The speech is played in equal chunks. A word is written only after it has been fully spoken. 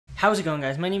How's it going,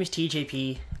 guys? My name is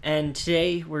TJP, and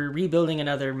today we're rebuilding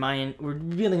another team in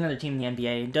the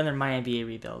NBA, another MyNBA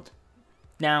rebuild.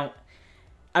 Now,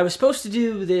 I was supposed to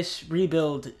do this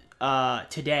rebuild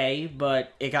today,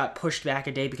 but it got pushed back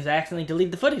a day because I accidentally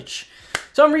deleted the footage.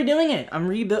 So I'm redoing it. I'm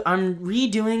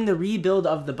redoing the rebuild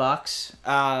of the Bucks.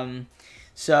 If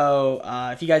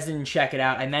you guys didn't check it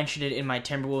out, I mentioned it in my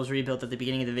Timberwolves rebuild at the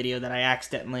beginning of the video that I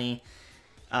accidentally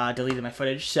deleted my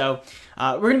footage. So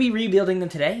we're going to be rebuilding them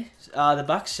today, the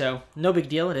Bucks. So no big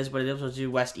deal. It is what it is. We'll do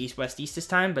West East this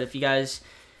time. But if you guys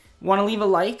want to leave a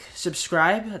like,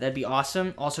 subscribe, that'd be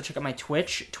awesome. Also check out my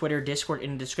Twitch, Twitter, Discord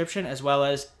in the description, as well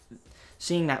as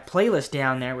seeing that playlist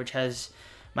down there, which has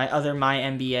my other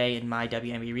MyNBA and my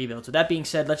WNBA rebuild. So that being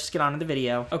said, let's just get on to the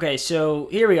video. Okay, so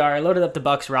here we are. I loaded up the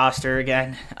Bucks roster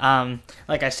again.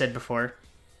 Like I said before,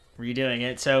 redoing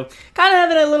it. So kind of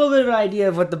having a little bit of an idea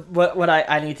of what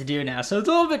I need to do now. So it's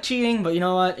a little bit cheating, but you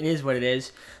know what? It is what it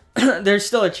is. There's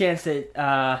still a chance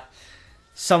that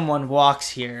someone walks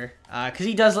here because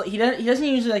he doesn't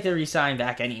usually like to resign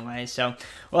back anyway. So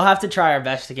we'll have to try our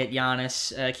best to get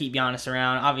Giannis, keep Giannis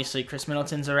around. Obviously, Chris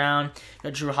Middleton's around.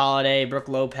 Got Drew Holiday, Brook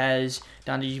Lopez,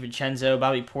 Donte DiVincenzo,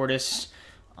 Bobby Portis.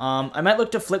 I might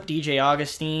look to flip DJ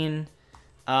Augustine.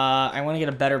 I want to get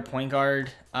a better point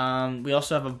guard. We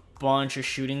also have a bunch of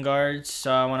shooting guards,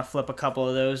 so I want to flip a couple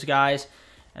of those guys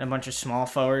and a bunch of small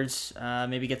forwards.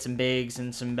 Maybe get some bigs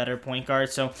and some better point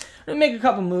guards. So I'm going to make a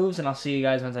couple moves, and I'll see you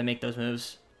guys once I make those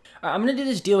moves. I'm going to do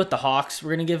this deal with the Hawks.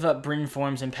 We're going to give up Bryn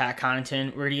Forms and Pat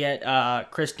Connaughton. We're going to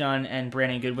get Chris Dunn and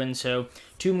Brandon Goodwin, so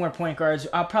 2 more point guards.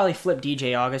 I'll probably flip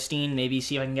DJ Augustine, maybe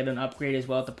see if I can get an upgrade as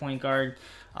well at the point guard.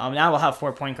 Now we'll have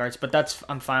 4 point guards, but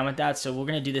I'm fine with that, so we're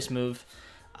going to do this move.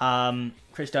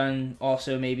 Chris Dunn,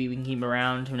 also, maybe we can keep him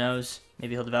around. Who knows?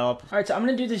 Maybe he'll develop. All right, so I'm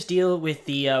going to do this deal with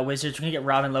the Wizards. We're going to get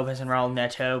Robin Lopez and Raul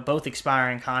Neto, both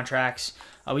expiring contracts.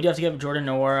 We do have to give Jordan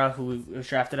Nwora, who was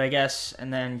drafted, I guess,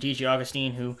 and then DJ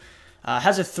Augustine, who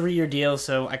has a 3-year deal,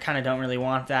 so I kind of don't really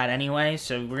want that anyway.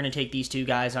 So we're going to take these 2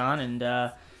 guys on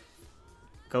and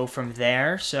go from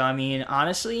there. So, I mean,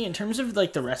 honestly, in terms of,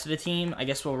 like, the rest of the team, I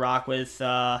guess we'll rock with...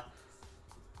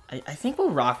 I think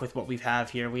we'll rock with what we have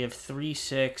here. We have 3,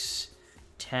 6,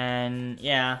 10.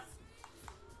 Yeah.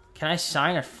 Can I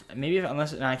sign a... Maybe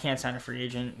unless... No, I can't sign a free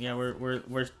agent. Yeah,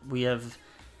 we have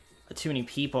too many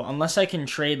people. Unless I can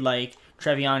trade, like,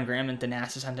 Trevion Graham and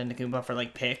Thanasis Antetokounmpo for,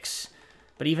 like, picks.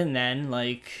 But even then,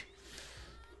 like,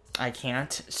 I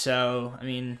can't. So, I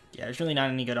mean, yeah, there's really not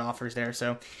any good offers there.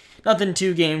 So, nothing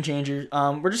too game changer.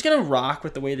 We're just going to rock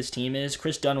with the way this team is.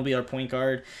 Chris Dunn will be our point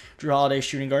guard. Drew Holiday,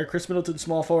 shooting guard. Chris Middleton,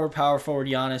 small forward. Power forward,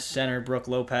 Giannis. Center, Brook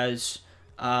Lopez.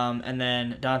 And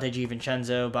then Donte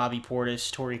DiVincenzo, Bobby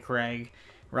Portis, Torrey Craig,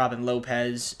 Robin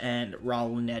Lopez, and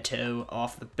Raul Neto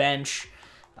off the bench,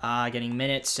 getting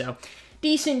minutes. So,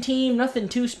 decent team. Nothing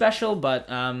too special,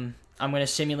 but I'm going to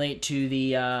simulate to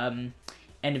the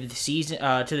end of the season,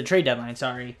 to the trade deadline,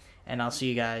 sorry. And I'll see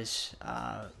you guys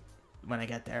when I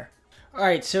get there.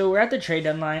 Alright, so we're at the trade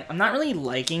deadline. I'm not really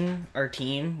liking our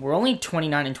team. We're only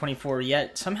 29 and 24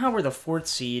 yet. Somehow we're the 4th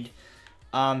seed.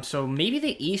 So maybe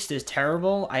the East is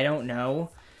terrible. I don't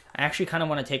know. I actually kind of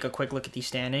want to take a quick look at these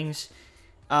standings.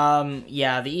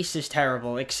 Yeah, the East is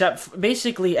terrible. Except,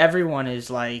 basically, everyone is,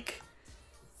 like,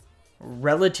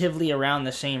 relatively around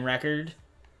the same record.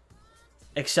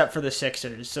 Except for the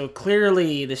Sixers. So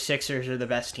clearly the Sixers are the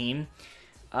best team,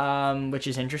 which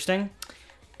is interesting.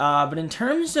 But in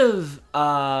terms of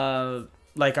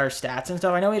like our stats and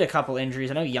stuff, I know we had a couple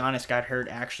injuries. I know Giannis got hurt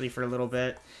actually for a little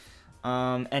bit,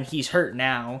 and he's hurt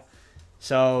now,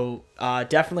 so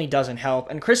definitely doesn't help.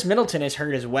 And Chris Middleton is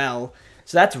hurt as well,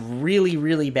 so that's really,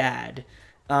 really bad.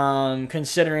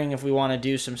 Considering if we want to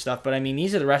do some stuff, but I mean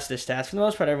these are the rest of the stats. For the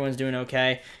most part, everyone's doing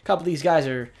okay. A couple of these guys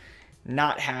are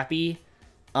not happy.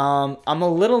 I'm a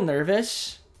little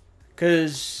nervous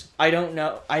because I don't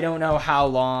know how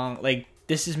long, like,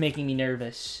 this is making me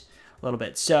nervous a little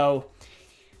bit. So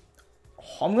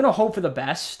I'm going to hope for the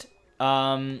best.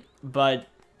 But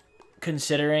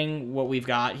considering what we've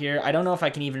got here, I don't know if I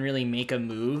can even really make a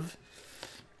move.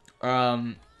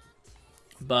 But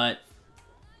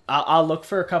I'll look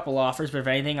for a couple offers, but if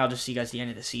anything, I'll just see you guys at the end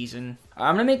of the season.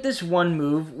 I'm going to make this one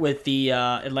move with the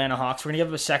Atlanta Hawks. We're going to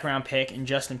give up a 2nd-round pick and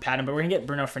Justin Patton, but we're going to get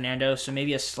Bruno Fernando, so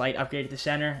maybe a slight upgrade at the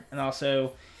center. And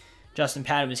also, Justin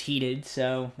Patton was heated,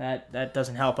 so that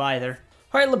doesn't help either.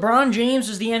 All right, LeBron James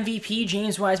was the MVP.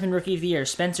 James Wiseman, Rookie of the Year.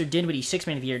 Spencer Dinwiddie, 6th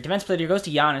Man of the Year. Defensive Player of the Year goes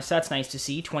to Giannis. That's nice to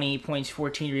see. 28 points,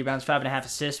 14 rebounds, 5.5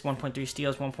 assists, 1.3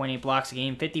 steals, 1.8 blocks a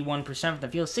game, 51% from the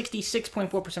field,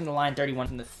 66.4% from the line, 31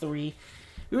 from the 3.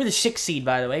 We were the 6th seed,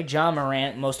 by the way. John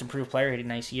Morant, most improved player, had a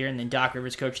nice year. And then Doc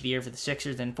Rivers, coach of the year for the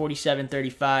Sixers. Then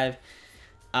 47-35,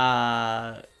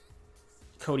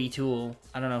 Cody Toole.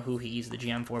 I don't know who he's the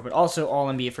GM for, but also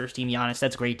All-NBA first team Giannis.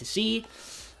 That's great to see.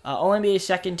 All-NBA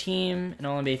second team and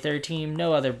All-NBA third team.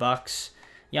 No other Bucks.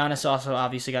 Giannis also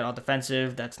obviously got all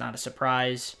defensive. That's not a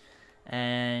surprise.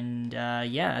 And,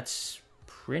 yeah, that's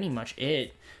pretty much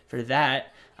it for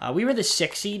that. We were the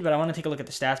 6th seed, but I want to take a look at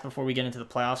the stats before we get into the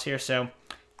playoffs here. So,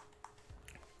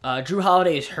 Drew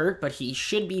Holiday is hurt, but he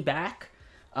should be back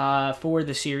for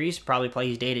the series. Probably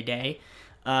plays day-to-day.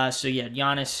 So, yeah,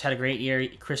 Giannis had a great year.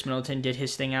 Chris Middleton did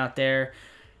his thing out there.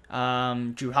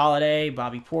 Drew Holiday,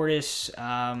 Bobby Portis,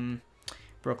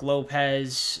 Brooke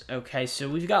Lopez. Okay, so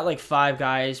we've got like 5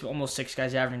 guys, almost 6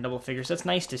 guys averaging double figures. That's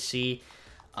nice to see.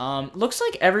 Looks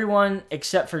like everyone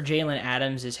except for Jalen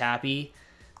Adams is happy.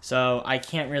 So I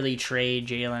can't really trade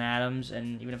Jalen Adams,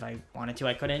 and even if I wanted to,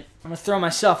 I couldn't. I'm going to throw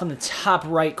myself in the top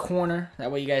right corner.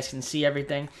 That way you guys can see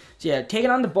everything. So yeah,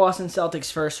 taking on the Boston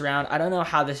Celtics first round. I don't know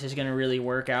how this is going to really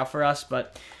work out for us,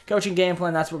 but coaching game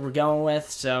plan, that's what we're going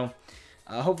with. So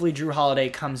hopefully Drew Holiday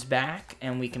comes back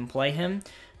and we can play him.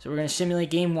 So we're going to simulate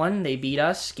game 1. They beat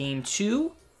us. Game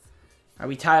 2. Are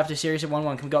we tied up the series at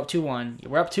 1-1? Can we go up 2-1?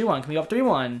 We're up 2-1. Can we go up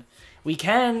 3-1? We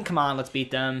can. Come on, let's beat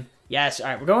them. Yes. All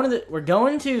right. We're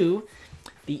going to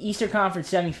the Eastern Conference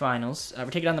semifinals. We're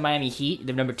taking on the Miami Heat,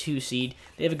 the number 2 seed.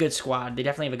 They have a good squad. They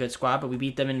definitely have a good squad, but we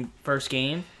beat them in first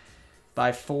game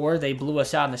by 4. They blew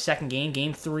us out in the second game.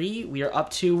 Game 3, we are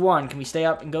up 2-1. Can we stay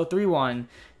up and go 3-1?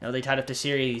 No, they tied up the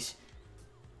series.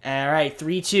 All right,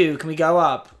 3-2. Can we go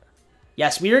up?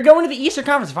 Yes, we are going to the Eastern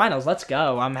Conference Finals. Let's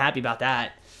go. I'm happy about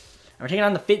that. And we're taking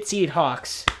on the 5th seed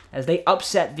Hawks as they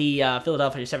upset the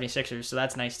Philadelphia 76ers, so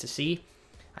that's nice to see,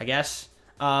 I guess.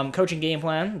 Coaching game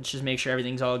plan. Let's just make sure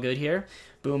everything's all good here.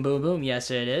 Boom, boom, boom.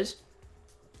 Yes, it is.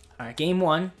 All right, game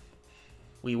 1.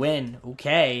 We win.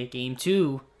 Okay, game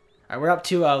 2. All right, we're up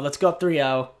 2-0. Let's go up 3-0.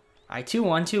 All right,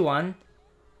 2-1, 2-1.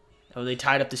 Oh, they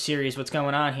tied up the series. What's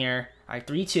going on here? All right,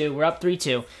 3-2. We're up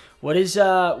 3-2.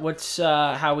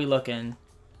 How we looking?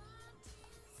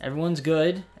 Everyone's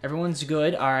good. Everyone's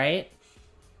good. All right.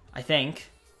 I think.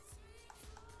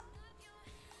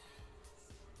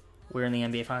 We're in the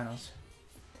NBA Finals.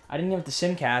 I didn't get the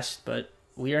Simcast, but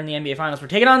we are in the NBA Finals. We're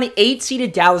taking on the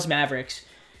 8-seeded Dallas Mavericks.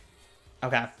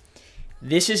 Okay.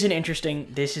 This is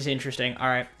interesting. All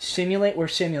right. We're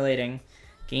simulating.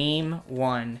 Game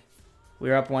 1.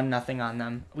 We're up 1-0 on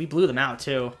them. We blew them out,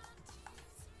 too.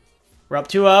 We're up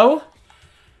 2-0.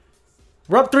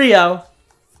 We're up 3-0.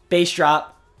 Base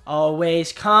drop.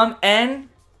 Always come and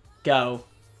go.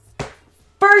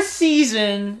 First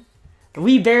season,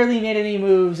 we barely made any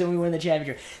moves and we win the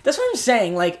championship. That's what I'm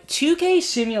saying. Like, 2K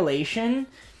simulation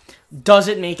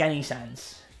doesn't make any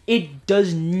sense. It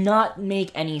does not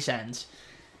make any sense.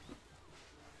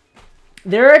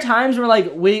 There are times where,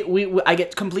 like, I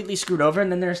get completely screwed over,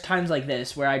 and then there's times like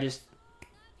this where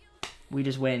we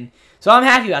just win. So I'm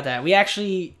happy about that. We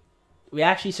actually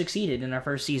succeeded in our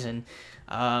first season.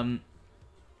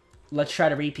 Let's try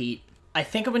to repeat. I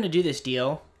think I'm going to do this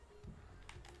deal.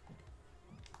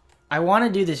 I want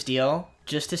to do this deal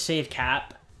just to save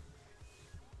cap.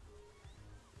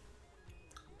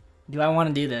 Do I want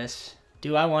to do this?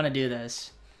 Do I want to do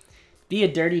this? Be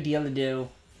a dirty deal to do,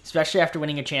 especially after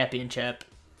winning a championship.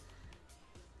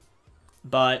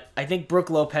 But I think Brooke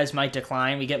Lopez might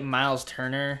decline. We get Miles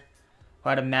Turner, who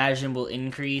I'd imagine will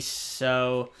increase.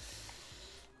 So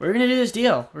we're going to do this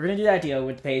deal. We're going to do that deal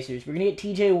with the Pacers. We're going to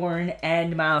get TJ Warren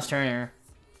and Miles Turner.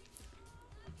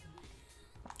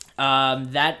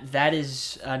 That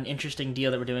is an interesting deal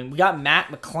that we're doing. We got Matt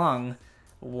McClung.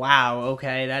 Wow,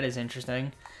 okay, that is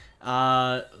interesting.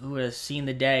 Who would have seen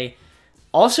the day?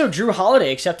 Also, Drew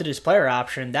Holiday accepted his player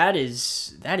option. That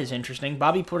is interesting.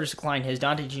 Bobby Portis declined his.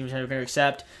 Dante James going to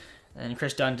accept. And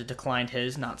Chris Dunn declined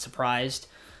his. Not surprised.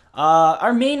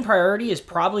 Our main priority is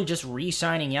probably just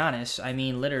re-signing Giannis. I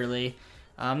mean, literally.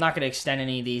 I'm not going to extend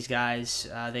any of these guys.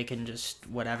 They can just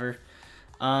whatever.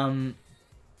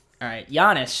 All right,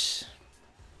 Giannis.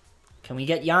 Can we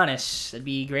get Giannis? That'd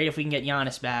be great if we can get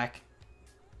Giannis back.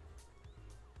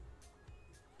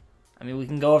 I mean, we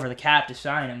can go over the cap to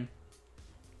sign him.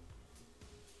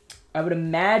 I would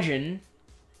imagine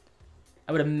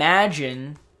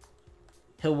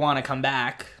he'll want to come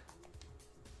back.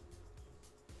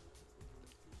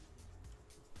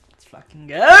 Let's fucking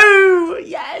go.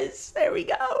 Yes, there we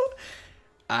go. All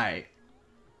right.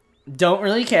 Don't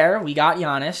really care. We got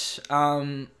Giannis.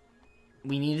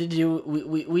 We needed to do.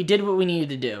 We did what we needed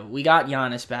to do. We got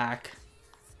Giannis back.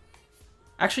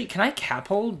 Actually, can I cap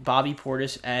hold Bobby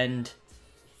Portis and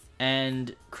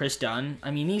and Chris Dunn.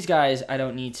 I mean, these guys I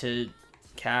don't need to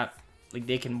cap. Like,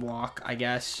 they can walk, I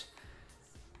guess.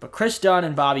 But Chris Dunn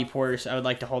and Bobby Portis, I would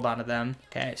like to hold on to them.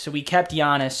 Okay, so we kept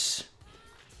Giannis.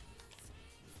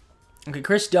 Okay,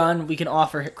 Chris Dunn. We can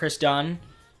offer Chris Dunn.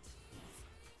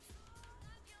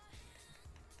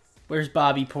 Where's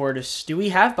Bobby Portis? Do we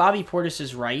have Bobby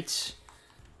Portis' rights?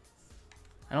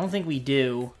 I don't think we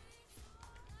do.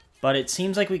 But it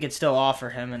seems like we could still offer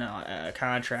him a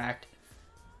contract.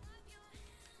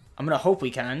 I'm going to hope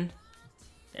we can.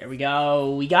 There we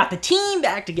go. We got the team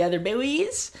back together,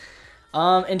 babies.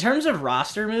 In terms of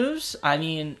roster moves, I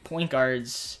mean, point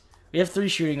guards. We have 3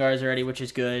 shooting guards already, which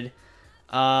is good.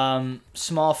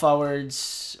 Small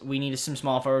forwards. We need some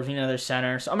small forwards. We need another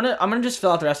center. So I'm gonna just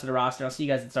fill out the rest of the roster. I'll see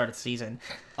you guys at the start of the season.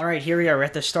 All right, here we are. We're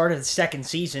at the start of the second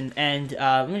season, and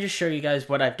let me just show you guys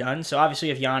what I've done. So obviously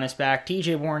we have Giannis back.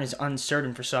 TJ Warren is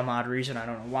uncertain for some odd reason. I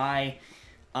don't know why.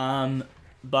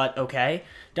 But okay.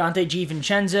 Dante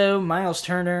DiVincenzo, Miles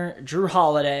Turner, Drew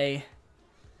Holiday,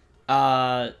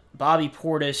 Bobby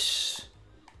Portis,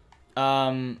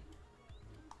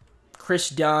 Chris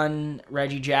Dunn,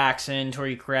 Reggie Jackson,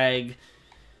 Torrey Craig,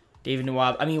 David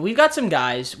Nawab. I mean, we've got some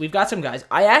guys.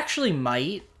 I actually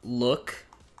might look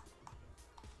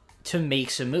to make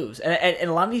some moves. And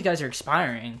a lot of these guys are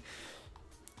expiring.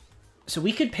 So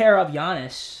we could pair up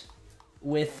Giannis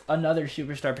with another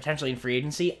superstar potentially in free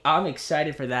agency. I'm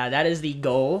excited for that. That is the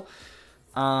goal.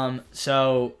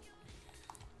 So,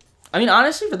 I mean,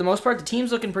 honestly, for the most part, the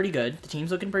team's looking pretty good.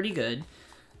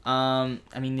 I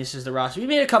mean, this is the roster. We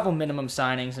made a couple minimum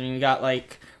signings. I mean, we got,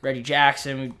 like, Reggie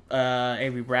Jackson,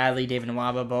 Avery Bradley, David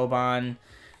Nwaba, Boban,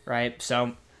 right?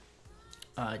 So,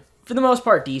 for the most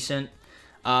part, decent.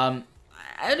 I'd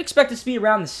expect this to be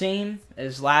around the same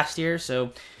as last year,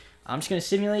 so I'm just going to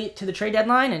simulate to the trade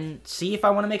deadline and see if I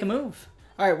want to make a move.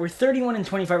 All right, we're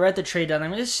 31-25. We're at the trade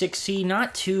deadline. We're at 6C,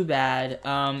 not too bad.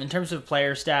 In terms of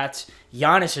player stats,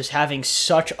 Giannis is having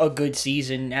such a good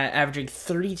season, averaging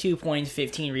 32 points,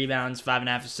 15 rebounds,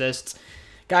 5.5 assists.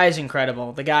 Guy is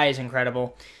incredible. The guy is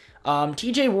incredible.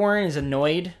 TJ Warren is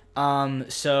annoyed,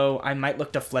 so I might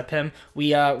look to flip him.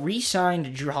 We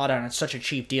re-signed Drew Holiday on such a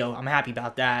cheap deal. I'm happy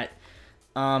about that.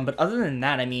 But other than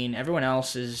that, I mean, everyone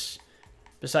else is...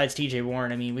 Besides TJ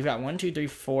Warren, I mean, we've got 1, 2, 3,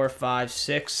 4, 5,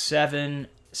 6, 7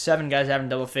 guys having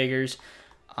double figures.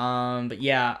 But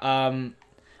yeah,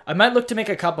 I might look to make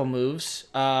a couple moves.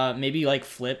 Maybe like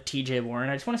flip TJ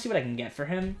Warren. I just want to see what I can get for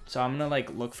him. So I'm gonna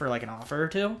like look for like an offer or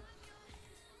two,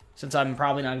 since I'm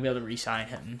probably not gonna be able to re-sign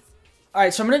him. All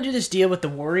right, so I'm gonna do this deal with the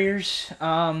Warriors.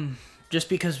 Just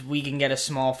because we can get a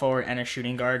small forward and a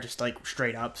shooting guard, just like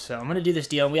straight up. So I'm gonna do this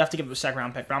deal. We have to give him a second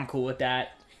round pick, but I'm cool with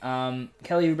that.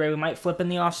 Kelly Oubre we might flip in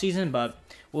the offseason, but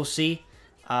we'll see.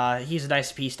 He's a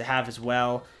nice piece to have as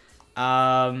well.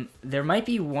 There might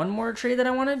be one more trade that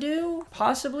I want to do,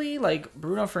 possibly. Like,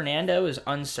 Bruno Fernando is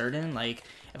uncertain. Like,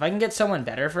 if I can get someone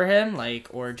better for him, like,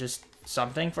 or just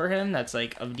something for him that's,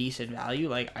 like, of decent value,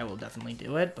 like, I will definitely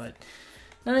do it. But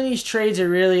none of these trades are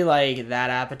really, like, that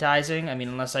appetizing. I mean,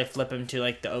 unless I flip him to,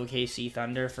 like, the OKC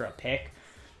Thunder for a pick.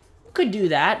 Could do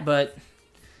that, but...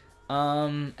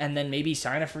 and then maybe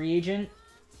sign a free agent.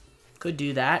 Could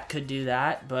do that,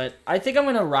 but I think I'm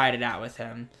going to ride it out with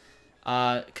him,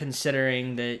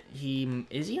 considering that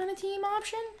is he on a team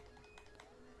option?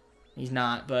 He's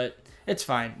not, but it's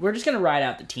fine. We're just going to ride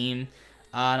out the team,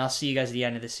 and I'll see you guys at the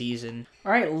end of the season.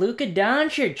 All right, Luka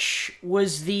Doncic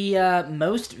was the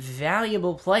most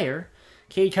valuable player.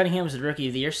 Cade Cunningham was the Rookie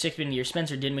of the Year, Sixth Man of the Year,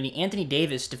 Spencer Dinwiddie, Anthony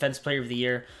Davis, Defensive Player of the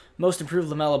Year, Most Improved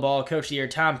LaMelo Ball, Coach of the Year,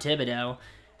 Tom Thibodeau,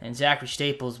 and Zachary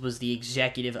Staples was the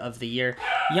Executive of the Year.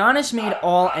 Giannis made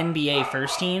All-NBA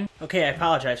First Team. Okay, I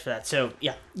apologize for that. So,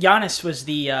 yeah, Giannis was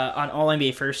the on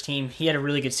All-NBA First Team. He had a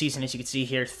really good season, as you can see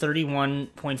here.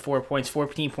 31.4 points,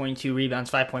 14.2 rebounds,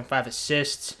 5.5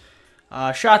 assists.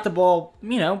 Shot the ball,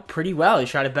 you know, pretty well. He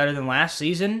shot it better than last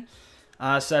season.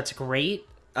 So that's great.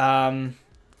 Because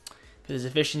his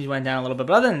efficiency went down a little bit.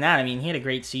 But other than that, I mean, he had a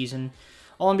great season.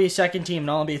 All-NBA second team and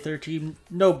All-NBA third team.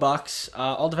 No Bucks.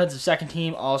 All-defensive second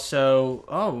team also...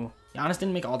 Oh, Giannis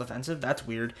didn't make all-defensive. That's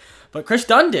weird. But Chris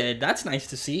Dunn did. That's nice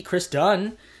to see. Chris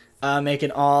Dunn make an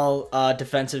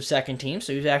all-defensive second team.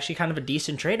 So he was actually kind of a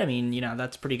decent trade. I mean, you know,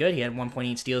 that's pretty good. He had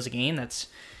 1.8 steals a game. That's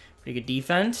pretty good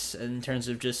defense in terms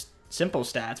of just simple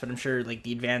stats. But I'm sure, like,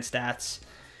 the advanced stats,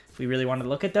 if we really wanted to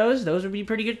look at those would be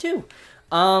pretty good too.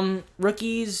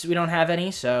 Rookies, we don't have any,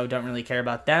 so don't really care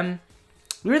about them.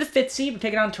 We were the 5th seed. We're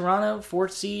taking on Toronto,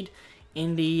 4th seed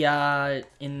in the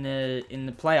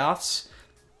playoffs.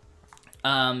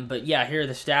 But yeah, here are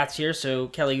the stats here. So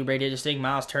Kelly Oubre did his thing.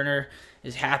 Miles Turner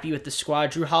is happy with the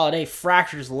squad. Drew Holiday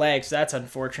fractured his leg, so that's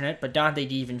unfortunate. But Dante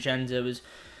DiVincenzo is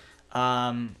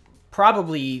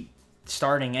probably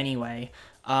starting anyway.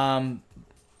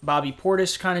 Bobby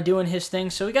Portis kind of doing his thing.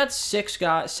 So we got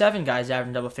 7 guys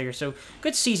averaging double figures. So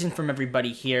good season from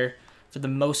everybody here for the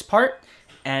most part.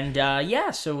 And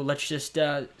yeah, so let's just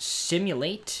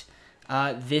simulate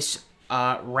this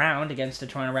round against the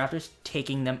Toronto Raptors,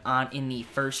 taking them on in the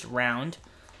first round.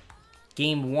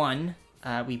 Game 1,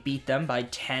 we beat them by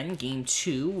 10. Game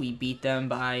 2, we beat them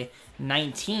by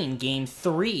 19. Game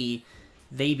 3,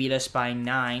 they beat us by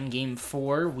 9. Game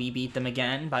 4, we beat them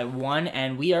again by 1.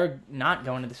 And we are not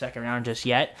going to the second round just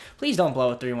yet. Please don't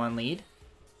blow a 3-1 lead.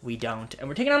 We don't. And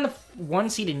we're taking on the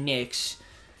 1-seeded Knicks,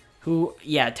 who,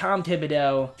 yeah, Tom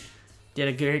Thibodeau did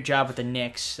a good job with the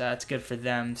Knicks. That's good for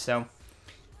them. So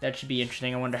that should be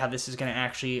interesting. I wonder how this is going to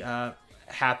actually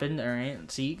happen. All right,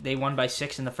 let's see. They won by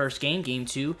 6 in the first game. Game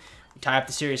 2, we tie up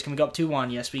the series. Can we go up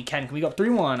 2-1? Yes, we can. Can we go up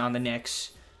 3-1 on the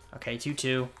Knicks? Okay,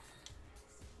 2-2.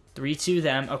 3-2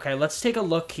 them. Okay, let's take a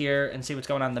look here and see what's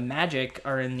going on. The Magic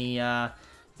are in the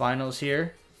finals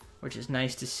here, which is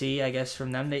nice to see, I guess,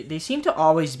 from them. They seem to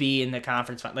always be in the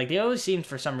conference. Like, they always seem,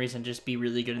 for some reason, just be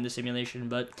really good in the simulation.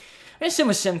 But I assume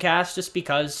with Simcast, just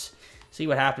because. See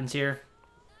what happens here.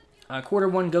 Quarter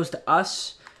 1 goes to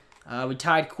us. We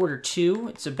tied quarter 2.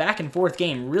 It's a back-and-forth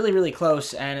game. Really, really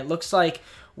close. And it looks like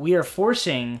we are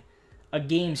forcing a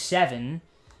Game 7.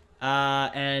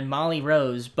 And Molly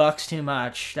Rose, Bucks too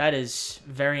much. That is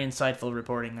very insightful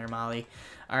reporting there, Molly.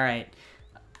 All right.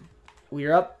 We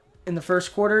are up in the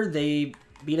first quarter. They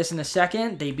beat us in the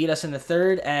second. They beat us in the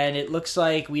third. And it looks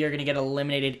like we are going to get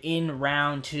eliminated in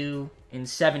round 2 in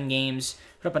 7 games.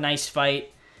 Put up a nice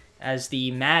fight as the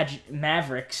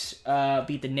Mavericks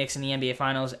beat the Knicks in the NBA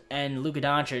Finals. And Luka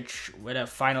Doncic, what a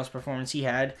finals performance he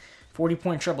had.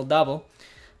 40-point triple-double.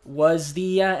 Was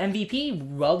the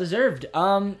MVP. Well-deserved.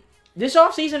 This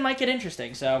offseason might get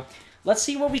interesting. So let's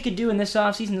see what we could do in this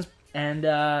offseason. And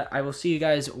I will see you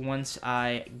guys once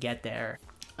I get there.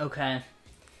 Okay.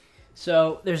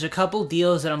 So there's a couple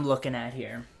deals that I'm looking at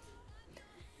here.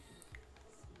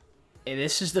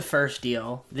 This is the first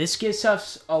deal. This gives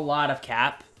us a lot of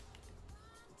cap.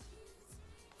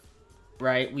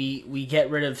 Right? We get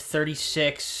rid of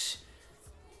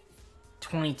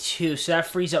 36.22. So that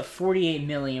frees up $48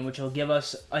 million, which will give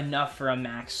us enough for a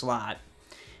max slot.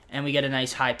 And we get a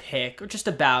nice high pick, or just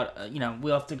about, you know,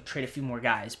 we'll have to trade a few more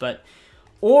guys. But,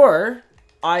 or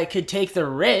I could take the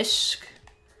risk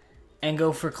and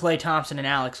go for Klay Thompson and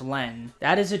Alex Len.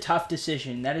 That is a tough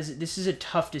decision. This is a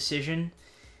tough decision.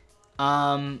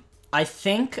 I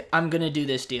think I'm gonna do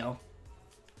this deal,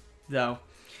 though.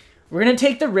 We're gonna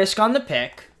take the risk on the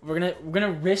pick. We're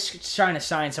gonna risk trying to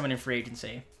sign someone in free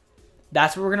agency.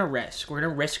 That's what we're gonna risk. We're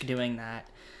gonna risk doing that.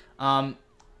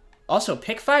 Also,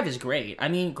 pick 5 is great. I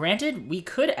mean, granted, we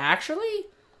could actually.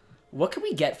 What could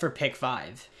we get for pick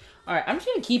 5? All right, I'm just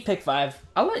gonna keep pick 5.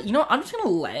 I'm just gonna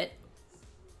let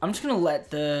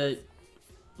the.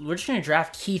 We're just gonna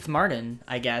draft Keith Martin,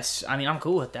 I guess. I mean, I'm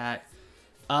cool with that.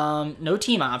 No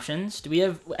team options. Do we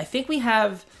have? I think we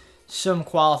have some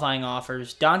qualifying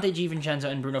offers. Dante DiVincenzo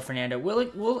and Bruno Fernando.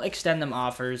 We'll extend them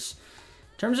offers.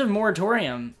 In terms of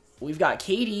moratorium, we've got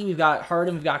KD, we've got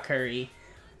Harden, we've got Curry.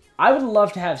 I would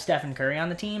love to have Stephen Curry on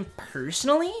the team,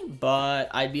 personally, but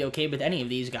I'd be okay with any of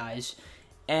these guys.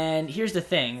 And here's the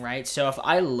thing, right? So if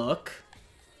I look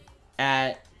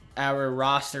at our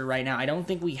roster right now, I don't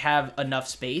think we have enough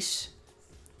space.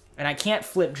 And I can't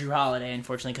flip Drew Holiday,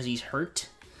 unfortunately, because he's hurt.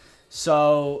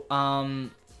 So, in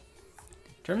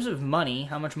terms of money,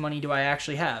 how much money do I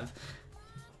actually have?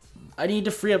 I need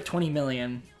to free up $20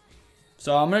 million.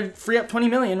 So I'm going to free up $20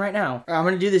 million right now. I'm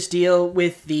going to do this deal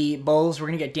with the Bulls. We're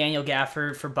going to get Daniel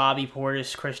Gafford for Bobby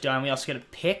Portis, Chris Dunn. We also get a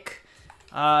pick.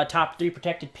 Top 3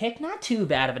 protected pick. Not too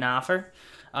bad of an offer.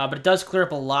 But it does clear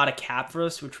up a lot of cap for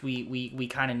us, which we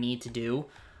kind of need to do.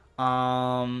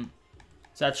 So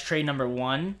that's trade number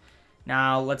 1.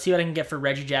 Now, let's see what I can get for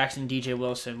Reggie Jackson and DJ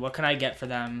Wilson. What can I get for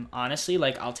them? Honestly,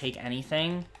 like, I'll take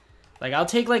anything. Like, I'll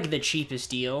take, like, the cheapest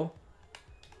deal.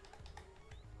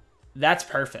 That's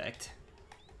perfect.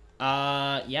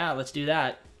 Yeah, let's do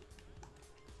that.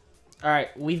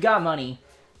 Alright, we've got money.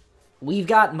 We've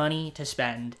got money to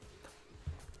spend.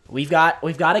 We've got a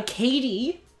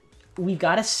KD. We've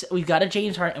got a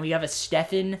James Harden, and we have a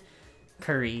Stephen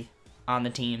Curry on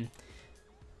the team.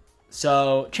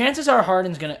 So, chances are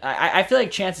Harden's going to... I feel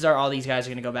like chances are all these guys are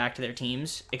going to go back to their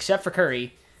teams, except for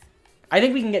Curry. I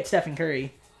think we can get Stephen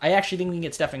Curry. I actually think we can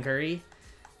get Stephen Curry.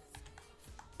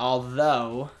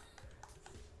 Although,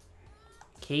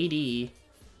 KD...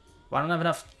 Well, I don't have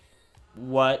enough...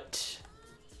 What?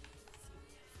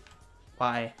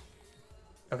 Why?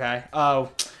 Okay. Oh,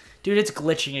 dude, it's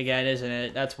glitching again, isn't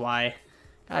it? That's why.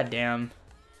 God damn.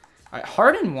 All right,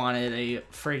 Harden wanted a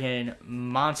friggin'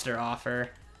 monster offer.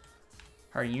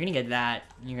 Harden, you're gonna get that.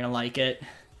 You're gonna like it.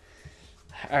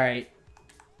 All right.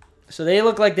 So they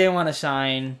look like they want to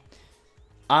sign.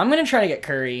 I'm gonna try to get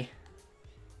Curry.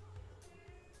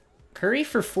 Curry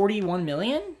for $41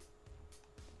 million?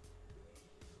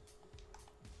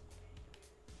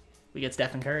 We get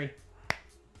Stephen Curry.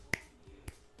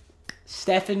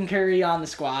 Stephen Curry on the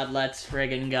squad. Let's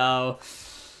friggin' go.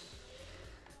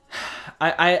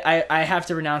 I have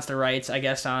to renounce the rights, I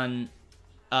guess, on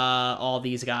all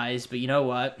these guys. But you know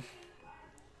what?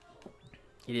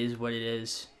 It is what it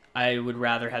is. I would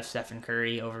rather have Stephen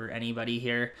Curry over anybody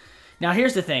here. Now,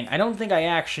 here's the thing. I don't think I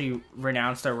actually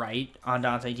renounced the right on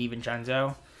Donte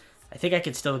DiVincenzo. I think I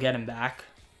could still get him back.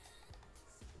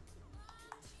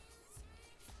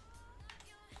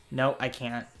 No, I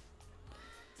can't.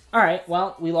 All right,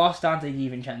 well, we lost Donte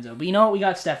DiVincenzo. But you know what? We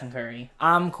got Stephen Curry.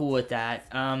 I'm cool with that.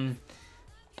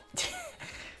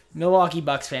 Milwaukee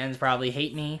Bucks fans probably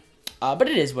hate me. But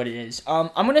it is what it is. I'm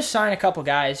going to sign a couple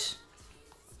guys.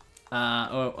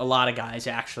 Or a lot of guys,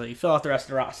 actually. Fill out the rest of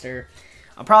the roster.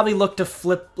 I'll probably look to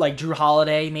flip, like, Drew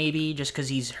Holiday, maybe, just because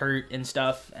he's hurt and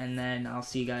stuff. And then I'll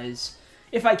see you guys,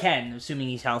 if I can, assuming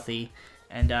he's healthy.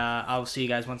 And I'll see you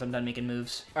guys once I'm done making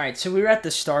moves. All right, so we were at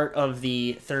the start of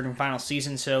the third and final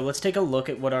season, so let's take a look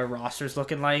at what our roster's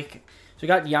looking like. So we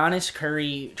got Giannis,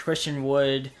 Curry, Christian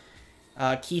Wood,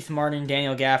 Keith Martin,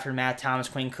 Daniel Gafford, Matt Thomas,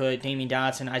 Quinn Cook, Damian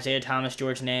Dotson, Isaiah Thomas,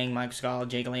 George Niang, Mike Scott,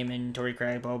 Jake Layman, Torrey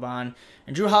Craig, Boban.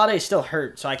 And Drew Holiday is still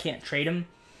hurt, so I can't trade him.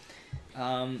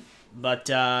 But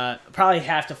probably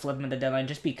have to flip him at the deadline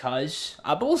just because.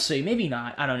 But we'll see. Maybe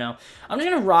not. I don't know. I'm just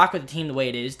going to rock with the team the way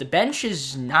it is. The bench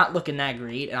is not looking that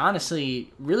great. And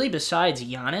honestly, really besides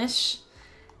Giannis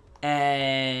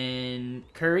and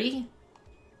Curry,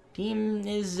 team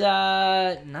is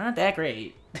not that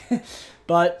great.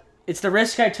 But it's the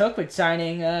risk I took with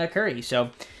signing Curry.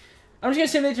 So I'm just going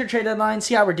to simulate the trade deadline,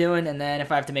 see how we're doing, and then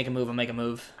if I have to make a move, I'll make a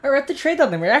move. All right, at the trade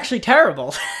deadline, we're actually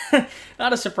terrible.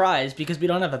 Not a surprise, because we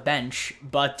don't have a bench,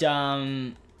 but,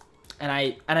 and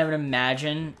I would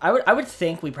imagine, I would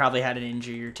think we probably had an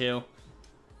injury or two.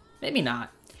 Maybe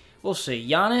not. We'll see.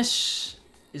 Giannis,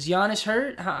 is Giannis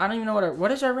hurt? I don't even know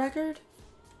what is our record?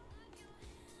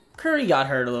 Curry got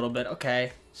hurt a little bit,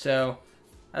 okay, so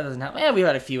that doesn't help. Yeah, we've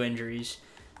had a few injuries.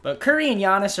 But Curry and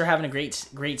Giannis are having a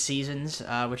great seasons,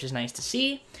 which is nice to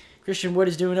see. Christian Wood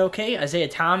is doing okay. Isaiah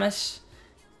Thomas.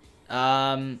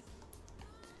 Yeah,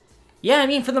 I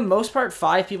mean, for the most part,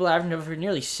 5 people averaging over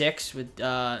nearly 6 with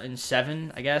and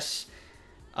 7, I guess.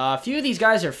 A few of these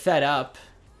guys are fed up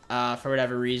for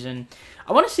whatever reason.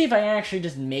 I want to see if I actually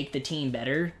just make the team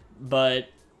better, but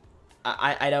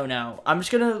I don't know. I'm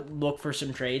just gonna look for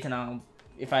some trades, and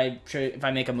if I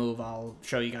make a move, I'll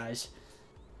show you guys.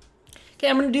 Okay,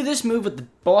 I'm going to do this move with the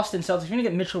Boston Celtics. We're going to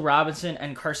get Mitchell Robinson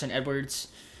and Carson Edwards.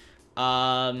 Just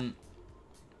going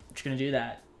to do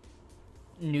that.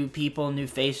 New people, new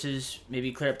faces,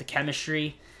 maybe clear up the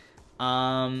chemistry. So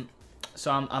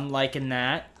I'm liking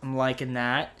that. I'm liking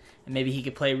that. And maybe he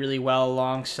could play really well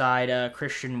alongside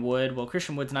Christian Wood. Well,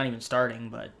 Christian Wood's not even starting,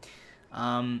 but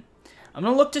I'm going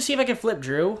to look to see if I can flip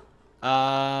Drew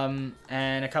and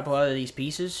a couple other of these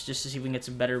pieces just to see if we can get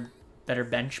some better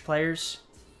bench players.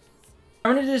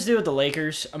 I'm going to do this deal with the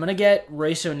Lakers. I'm going to get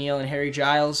Royce O'Neal and Harry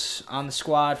Giles on the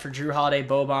squad for Drew Holiday,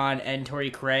 Boban, and Torrey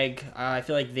Craig. I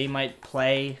feel like they might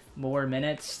play more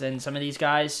minutes than some of these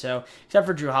guys. So, except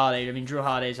for Drew Holiday. I mean, Drew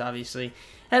Holiday's obviously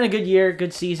had a good year,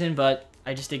 good season, but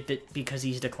I just think that because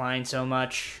he's declined so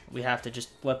much, we have to just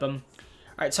flip him.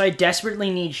 All right, so I desperately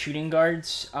need shooting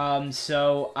guards.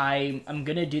 So I'm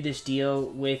going to do this deal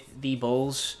with the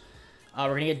Bulls. We're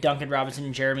going to get Duncan Robinson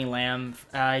and Jeremy Lamb.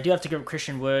 I do have to go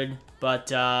Christian Wood,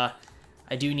 but I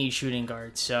do need shooting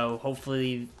guards, so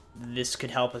hopefully this could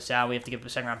help us out. We have to give up a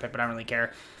second-round pick, but I don't really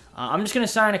care. I'm just going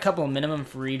to sign a couple of minimum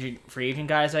free agent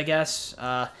guys, I guess,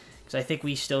 because I think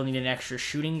we still need an extra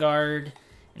shooting guard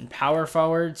and power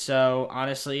forward. So,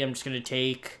 honestly, I'm just going to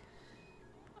take...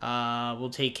 we'll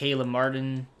take Caleb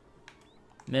Martin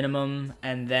minimum,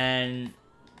 and then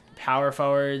power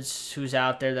forwards, who's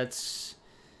out there that's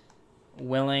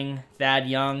willing. Thad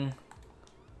Young.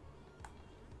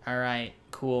 Alright,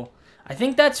 cool. I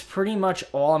think that's pretty much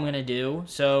all I'm going to do.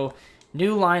 So,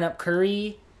 new lineup,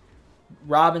 Curry,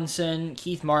 Robinson,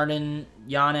 Keith Martin,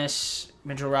 Giannis,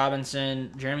 Mitchell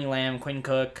Robinson, Jeremy Lamb, Quinn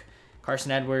Cook,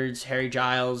 Carson Edwards, Harry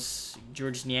Giles,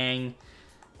 George Niang.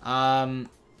 I'm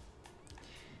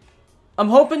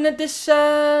hoping that this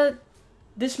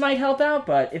might help out,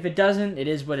 but if it doesn't, it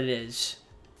is what it is.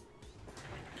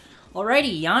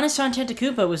 Alrighty, Giannis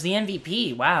Antetokounmpo was the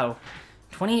MVP. Wow.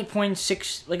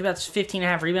 28.6, like about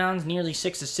 15.5 rebounds, nearly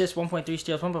 6 assists, 1.3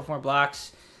 steals, 1.4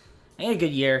 blocks. He had a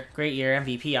good year. Great year.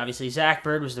 MVP, obviously. Zach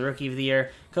Bird was the Rookie of the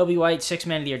Year. Kobe White, Sixth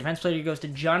Man of the Year. Defense Player goes to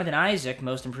Jonathan Isaac.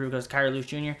 Most Improved goes to Kyrie Lewis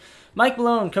Jr. Mike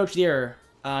Malone, Coach of the Year.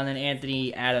 And then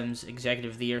Anthony Adams,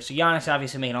 Executive of the Year. So Giannis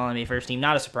obviously made All-NBA First Team.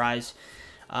 Not a surprise.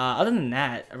 Other than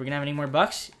that, are we going to have any more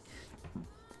Bucks?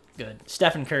 Good.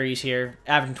 Stephen Curry's here,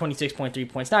 averaging 26.3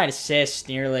 points, 9 assists,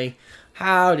 nearly.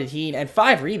 How did he... And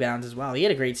 5 rebounds as well. He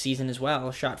had a great season as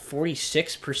well. Shot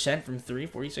 46% from 3,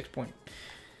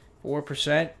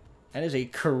 46.4%. That is a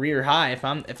career high if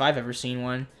I've ever seen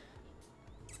one.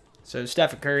 So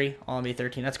Stephen Curry, All-NBA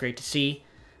 13. That's great to see.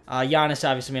 Giannis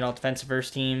obviously made All-Defensive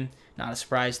First Team. Not a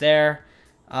surprise there.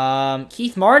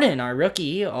 Keith Martin, our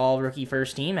rookie, All-Rookie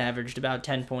First Team, averaged about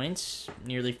 10 points,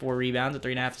 nearly 4 rebounds, and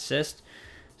 3.5 assists.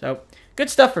 So, good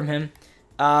stuff from him.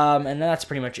 And that's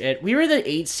pretty much it. We were the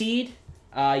 8th seed.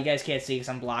 You guys can't see because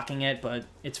I'm blocking it, but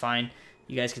it's fine.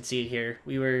 You guys can see it here.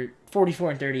 We were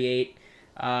 44 and 38.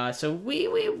 So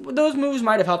those moves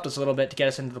might have helped us a little bit to get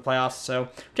us into the playoffs. So,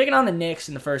 we're taking on the Knicks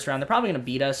in the first round. They're probably going to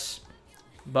beat us.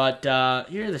 But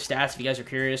here are the stats if you guys are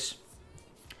curious.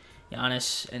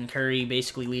 Giannis and Curry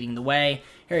basically leading the way.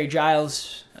 Harry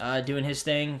Giles doing his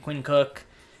thing. Quinn Cook,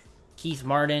 Keith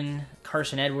Martin,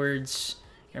 Carson Edwards,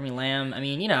 Jeremy Lamb. I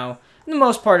mean, you know, for the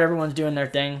most part, everyone's doing their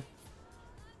thing.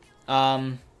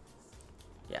 Yeah,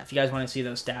 if you guys want to see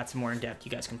those stats more in depth,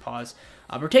 you guys can pause.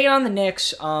 We're taking on the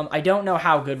Knicks. I don't know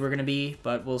how good we're going to be,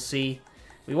 but we'll see.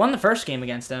 We won the first game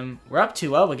against them. We're up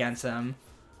 2-0 against them.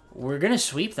 We're going to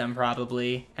sweep them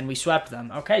probably, and we swept them.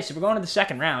 Okay, so we're going to the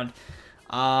second round.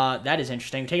 That is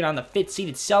interesting. We're taking on the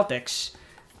 5th-seeded Celtics.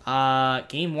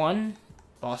 Game 1,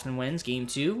 Boston wins. Game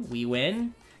 2, we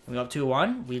win. Can we go up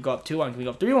 2-1? We go up 2-1. Can we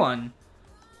go up 3-1?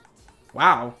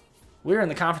 Wow. We're in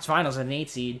the conference finals at an 8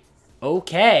 seed.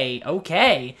 Okay,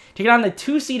 okay. Taking on the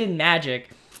 2-seeded Magic.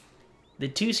 The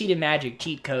 2-seeded Magic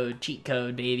cheat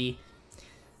code, baby.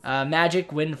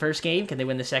 Magic win the first game. Can they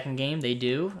win the second game? They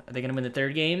do. Are they going to win the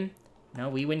third game? No,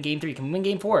 we win game 3. Can we win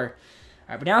game 4? All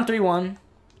right, we're down 3-1.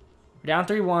 We're down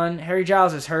 3-1. Harry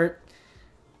Giles is hurt.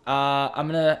 I'm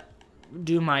going to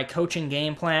do my coaching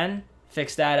game plan.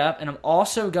 Fix that up. And I'm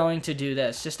also going to do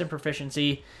this. System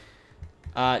proficiency.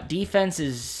 Defense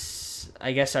is,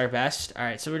 I guess, our best. All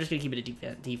right, so we're just going to keep it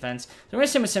a defense. So we're going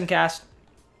to sim with Simcast.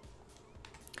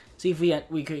 See if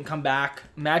we can come back.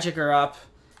 Magic are up.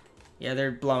 Yeah,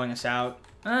 they're blowing us out.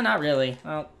 Not really.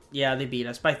 Well, yeah, they beat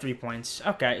us by 3 points.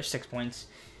 Okay, 6 points.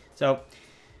 So,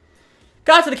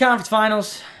 got to the conference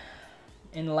finals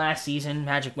in the last season.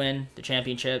 Magic win the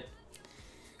championship.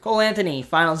 Cole Anthony,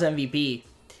 finals MVP.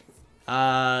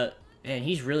 And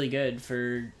he's really good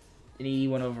for an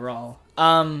 81 overall.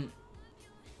 And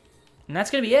that's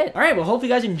going to be it. All right, well, hope you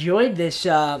guys enjoyed this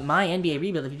My NBA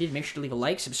rebuild. If you did, make sure to leave a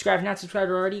like, subscribe if you're not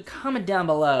subscribed already, comment down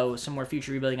below some more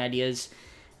future rebuilding ideas,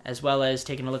 as well as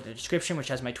taking a look at the description, which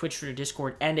has my Twitch, Twitter,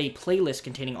 Discord, and a playlist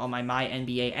containing all my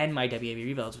NBA and my WAV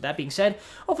rebuilds. With that being said,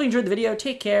 hopefully you enjoyed the video.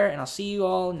 Take care, and I'll see you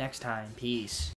all next time. Peace.